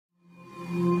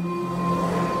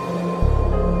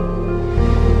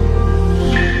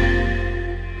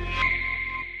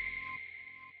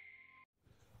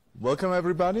Welcome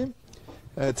everybody.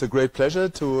 It's a great pleasure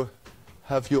to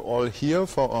have you all here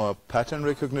for our Pattern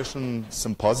Recognition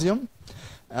Symposium.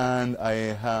 And I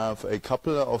have a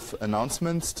couple of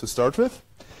announcements to start with.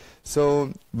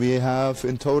 So we have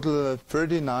in total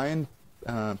 39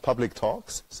 public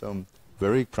talks, so I'm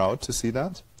very proud to see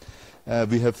that.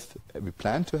 We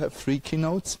plan to have 3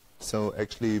 keynotes. So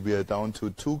actually we are down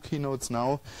to 2 keynotes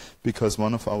now because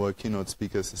one of our keynote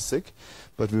speakers is sick.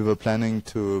 But we were planning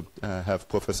to have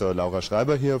Professor Laura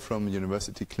Schreiber here from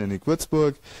University Clinic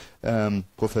Würzburg,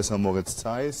 Professor Moritz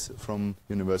Zeiss from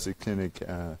University Clinic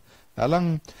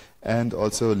Erlangen, and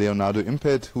also Leonardo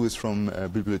Impet, who is from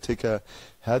Bibliotheca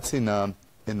Herzina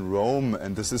in Rome.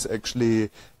 And this is actually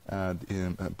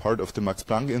part of the Max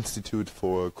Planck Institute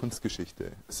for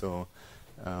Kunstgeschichte. So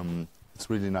it's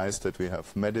really nice that we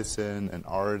have medicine and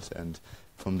art and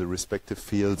from the respective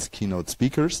fields keynote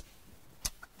speakers.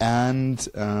 And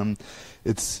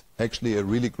it's actually a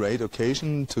really great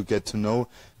occasion to get to know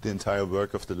the entire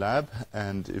work of the lab.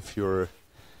 And if you're,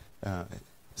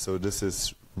 so this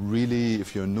is really,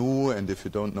 if you're new and if you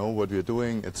don't know what we're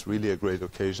doing, it's really a great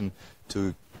occasion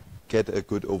to get a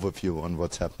good overview on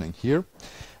what's happening here.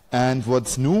 And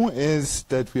what's new is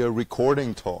that we are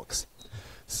recording talks.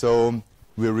 So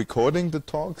we're recording the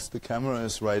talks, the camera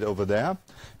is right over there,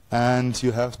 and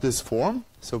you have this form,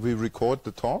 so we record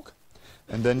the talk,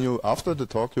 and then you, after the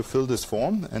talk, you fill this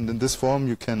form, and in this form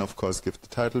you can, of course, give the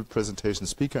title, presentation,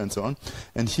 speaker, and so on,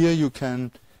 and here you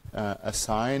can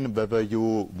assign whether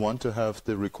you want to have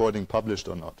the recording published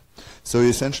or not. So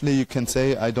essentially you can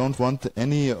say, I don't want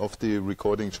any of the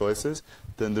recording choices,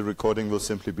 then the recording will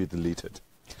simply be deleted.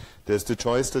 There's the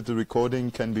choice that the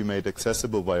recording can be made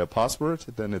accessible via password,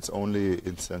 then it's only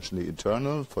essentially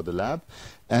internal for the lab.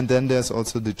 And then there's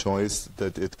also the choice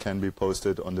that it can be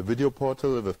posted on the video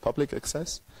portal with public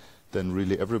access. Then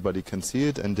really everybody can see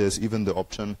it. And there's even the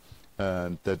option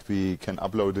that we can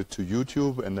upload it to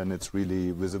YouTube, and then it's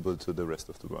really visible to the rest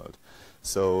of the world.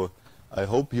 So I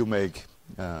hope you make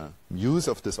use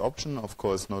of this option. Of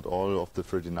course, not all of the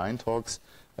 39 talks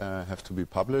have to be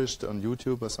published on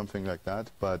YouTube or something like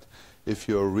that. But if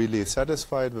you're really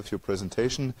satisfied with your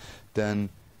presentation, then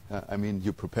I mean,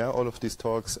 you prepare all of these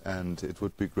talks, and it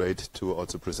would be great to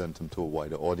also present them to a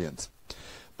wider audience.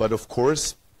 But of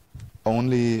course,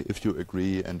 only if you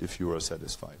agree and if you are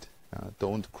satisfied.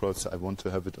 Don't cross, I want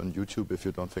to have it on YouTube if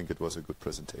you don't think it was a good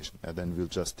presentation. And then we'll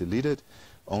just delete it.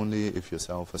 Only if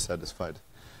yourself are satisfied,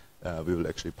 we will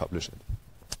actually publish it.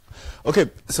 Okay,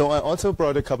 so I also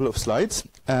brought a couple of slides,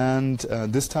 and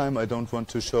this time I don't want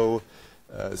to show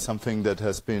something that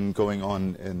has been going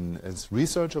on as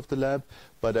research of the lab,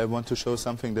 but I want to show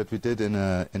something that we did in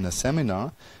a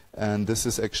seminar. And this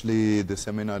is actually the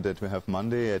seminar that we have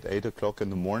Monday at 8 o'clock in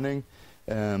the morning,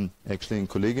 actually in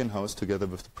Kollegienhaus together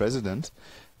with the president.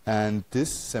 And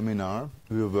this seminar,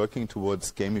 we were working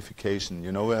towards gamification.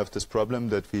 You know, we have this problem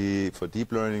that for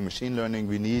deep learning, machine learning,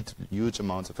 we need huge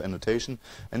amounts of annotation.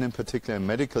 And in particular, in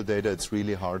medical data, it's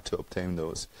really hard to obtain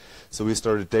those. So we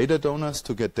started data donors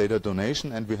to get data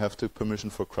donation, and we have the permission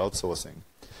for crowdsourcing.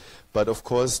 But of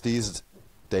course, these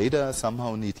data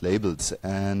somehow need labels.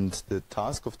 And the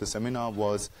task of the seminar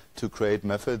was to create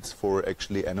methods for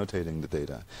actually annotating the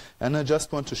data. And I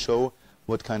just want to show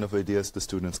what kind of ideas the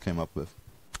students came up with.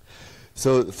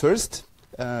 So the first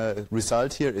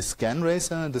result here is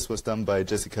ScanRacer. This was done by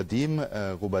Jessica Diem,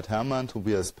 Robert Herrmann,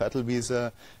 Tobias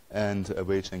Pattelwieser, and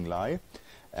Wei Cheng Lai.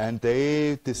 And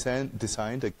they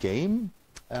designed a game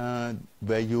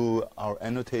where you are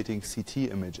annotating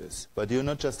CT images. But you're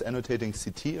not just annotating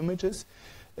CT images.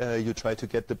 You try to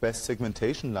get the best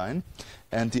segmentation line.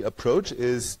 And the approach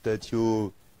is that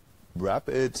you wrap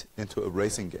it into a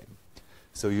racing game.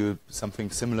 So you something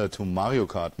similar to Mario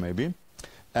Kart maybe.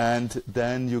 And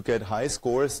then you get high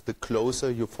scores the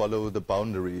closer you follow the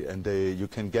boundary, and you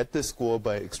can get this score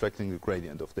by extracting the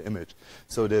gradient of the image.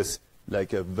 So there's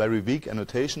like a very weak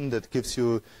annotation that gives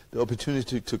you the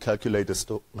opportunity to calculate a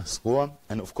score.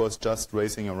 And of course, just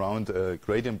racing around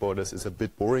gradient borders is a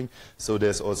bit boring. So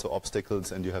there's also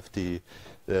obstacles, and you have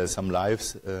some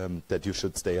lives that you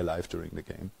should stay alive during the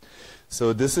game.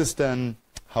 So this is then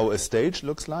how a stage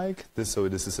looks like. So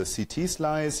this is a CT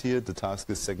slice. Here the task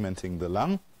is segmenting the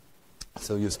lung.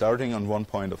 So you're starting on one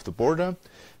point of the border,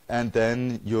 and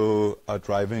then you are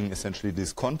driving essentially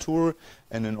this contour.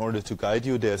 And in order to guide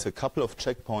you, there's a couple of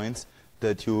checkpoints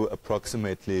that you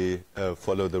approximately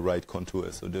follow the right contour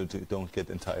so that you don't get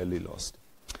entirely lost.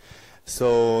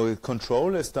 So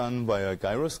control is done via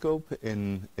gyroscope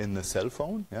in the cell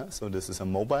phone. Yeah? So this is a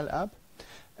mobile app.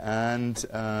 And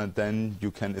then you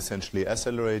can essentially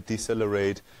accelerate,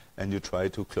 decelerate, and you try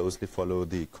to closely follow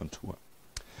the contour.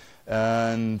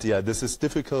 And yeah, this is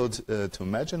difficult to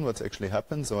imagine what's actually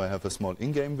happened, so I have a small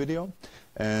in-game video.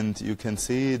 And you can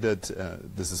see that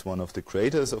this is one of the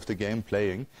creators of the game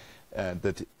playing,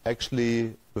 that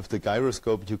actually with the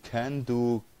gyroscope you can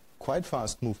do quite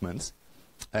fast movements,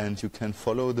 and you can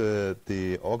follow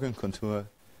the organ contour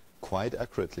quite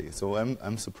accurately. So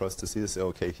I'm surprised to see this.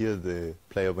 Okay, here the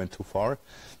player went too far,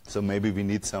 so maybe we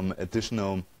need some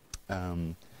additional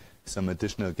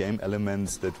game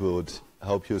elements that would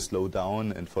help you slow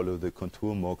down and follow the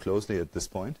contour more closely at this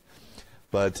point.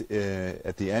 But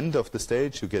at the end of the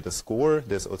stage you get a score.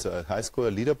 There's also a high score,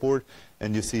 a leaderboard,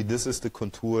 and you see this is the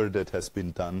contour that has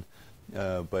been done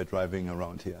by driving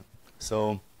around here.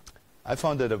 So I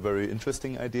found that a very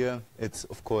interesting idea. It's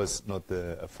of course not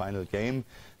a final game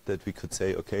that we could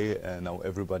say, okay, now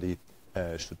everybody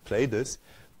should play this.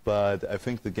 But I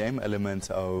think the game elements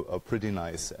are pretty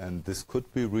nice, and this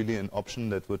could be really an option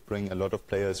that would bring a lot of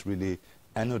players really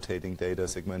annotating data,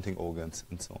 segmenting organs,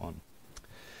 and so on.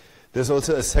 There's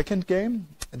also a second game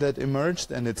that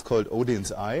emerged, and it's called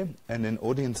Odin's Eye. And in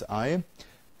Odin's Eye,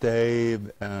 they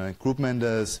group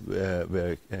members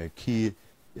were Qi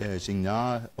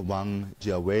Jingna, Wang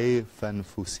Jiawei, Fan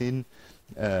Fuxin,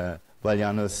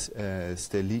 Valjanos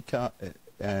Stelika,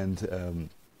 and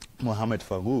Mohammed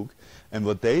Farouk. And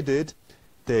what they did,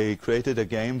 they created a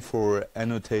game for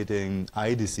annotating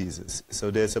eye diseases.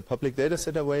 So there's a public data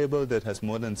set available that has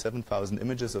more than 7,000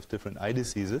 images of different eye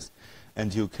diseases,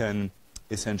 and you can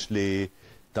essentially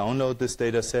download this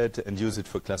data set and use it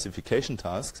for classification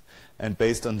tasks. And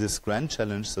based on this grand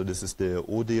challenge, so this is the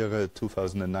ODIRE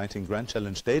 2019 grand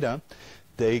challenge data,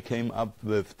 they came up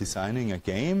with designing a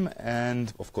game,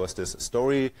 and of course there's a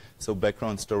story. So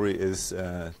background story is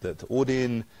that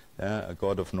Odin, a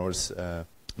god of Norse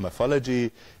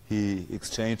mythology, he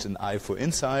exchanged an eye for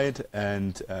insight,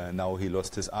 and now he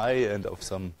lost his eye, and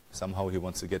somehow he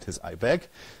wants to get his eye back.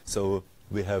 So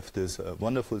we have this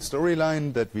wonderful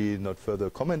storyline that we not further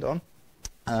comment on.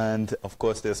 And of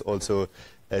course there's also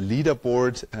a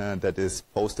leaderboard that is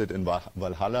posted in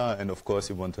Valhalla, and of course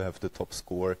you want to have the top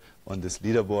score on this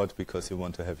leaderboard because you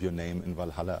want to have your name in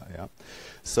Valhalla. Yeah?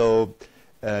 So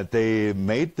they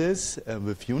made this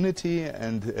with Unity,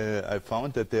 and I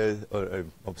found that I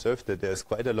observed that there's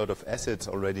quite a lot of assets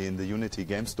already in the Unity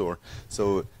game store.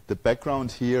 So the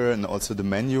background here and also the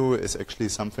menu is actually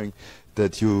something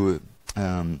that you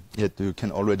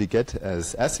can already get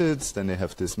as assets. Then they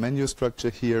have this menu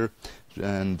structure here,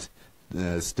 and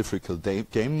there's different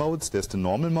game modes. There's the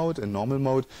normal mode. In normal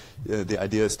mode, the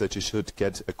idea is that you should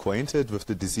get acquainted with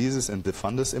the diseases and the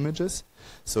fundus images.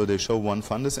 So they show one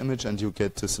fundus image, and you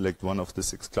get to select one of the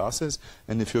 6 classes.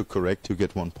 And if you're correct, you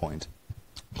get 1 point.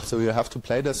 So you have to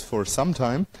play this for some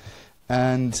time,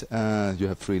 and you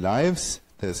have 3 lives.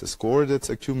 There's a score that's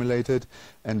accumulated,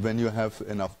 and when you have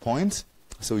enough points,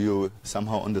 so you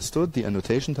somehow understood the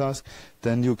annotation task,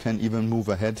 then you can even move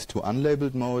ahead to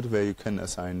unlabeled mode, where you can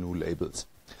assign new labels.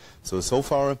 So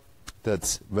far,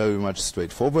 that's very much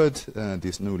straightforward.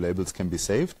 These new labels can be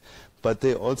saved. But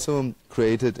they also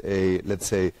created a, let's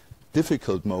say,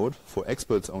 difficult mode for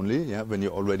experts only, yeah, when you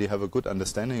already have a good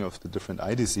understanding of the different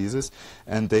eye diseases.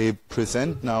 And they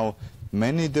present now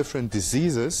many different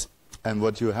diseases. And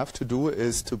what you have to do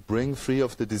is to bring 3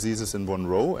 of the diseases in one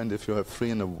row, and if you have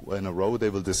 3 in a row, they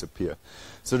will disappear.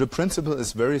 So the principle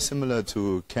is very similar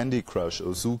to Candy Crush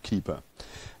or Zookeeper.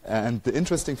 And the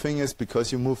interesting thing is,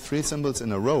 because you move 3 symbols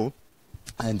in a row,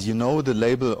 and you know the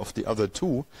label of the other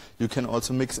 2, you can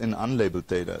also mix in unlabeled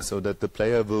data, so that the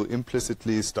player will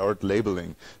implicitly start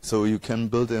labeling. So you can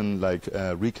build in like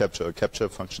reCAPTCHA or capture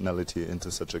functionality into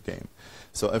such a game.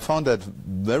 So I found that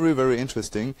very, very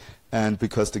interesting, and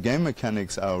because the game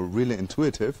mechanics are really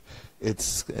intuitive,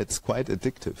 it's quite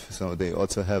addictive. So they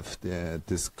also have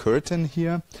this curtain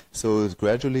here. So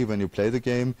gradually, when you play the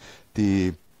game,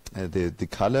 the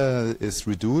color is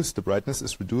reduced, the brightness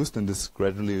is reduced, and is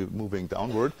gradually moving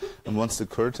downward. And once the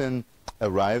curtain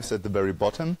arrives at the very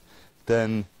bottom,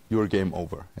 then you're game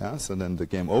over. Yeah? So then the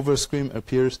game over screen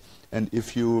appears, and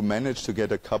if you manage to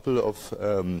get a couple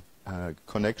of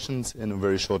connections in a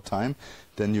very short time,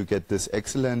 then you get this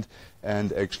excellent,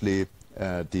 and actually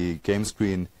the game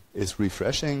screen is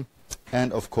refreshing.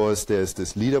 And of course there's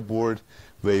this leaderboard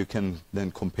where you can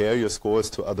then compare your scores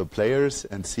to other players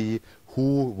and see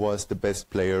who was the best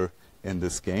player in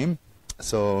this game.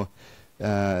 So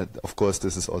of course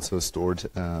this is also stored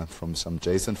from some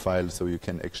JSON file, so you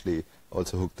can actually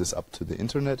also hook this up to the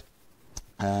internet.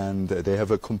 And they have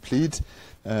a complete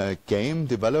game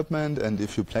development, and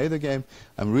if you play the game,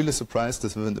 I'm really surprised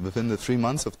that within the 3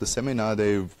 months of the seminar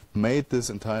they made this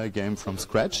entire game from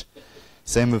scratch.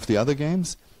 Same with the other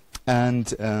games.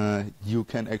 and you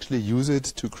can actually use it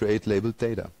to create labeled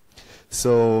data.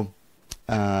 So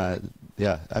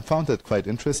yeah, I found that quite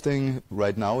interesting.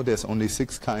 Right now there's only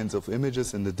 6 kinds of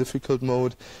images in the difficult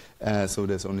mode, so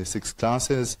there's only 6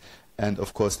 classes, and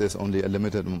of course there's only a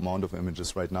limited amount of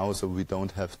images right now, so we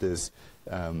don't have this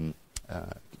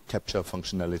capture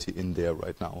functionality in there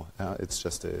right now. It's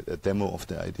just a demo of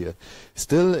the idea.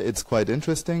 Still, it's quite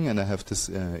interesting, and I have this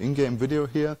in-game video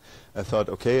here. I thought,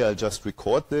 okay, I'll just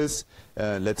record this,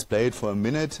 let's play it for a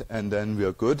minute, and then we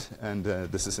are good, and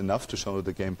this is enough to show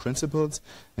the game principles.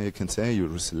 And you can say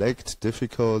you select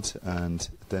difficult, and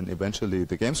then eventually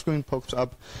the game screen pops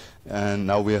up, and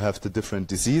now we have the different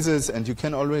diseases, and you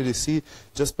can already see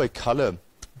just by color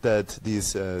that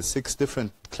these 6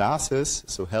 different classes,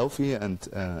 so healthy and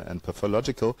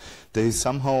pathological, they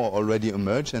somehow already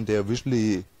emerge, and they are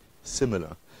visually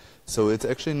similar. So it's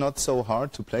actually not so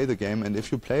hard to play the game, and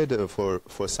if you play it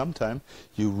for some time,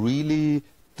 you really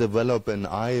develop an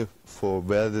eye for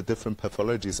where the different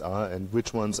pathologies are and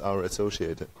which ones are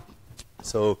associated.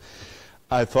 So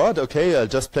I thought, okay, I'll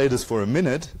just play this for a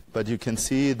minute, but you can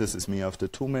see this is me after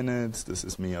 2 minutes, this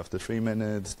is me after 3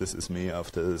 minutes, this is me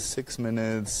after 6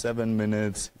 minutes, 7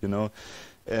 minutes, you know.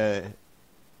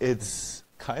 It's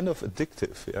kind of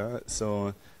addictive, yeah.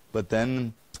 So, but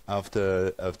then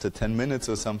after 10 minutes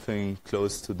or something,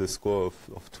 close to the score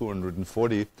of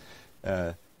 240,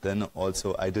 then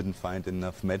also I didn't find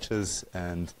enough matches,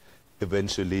 and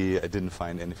eventually I didn't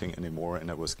find anything anymore, and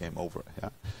it was game over, yeah.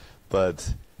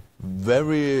 But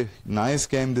very nice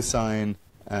game design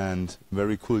and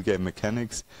very cool game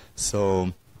mechanics.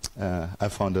 So I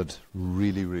found it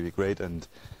really, really great, and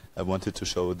I wanted to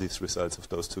show these results of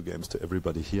those 2 games to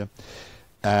everybody here.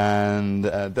 And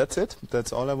that's it.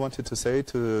 That's all I wanted to say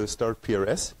to start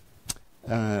PRS.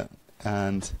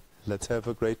 And let's have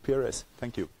a great PRS.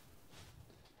 Thank you.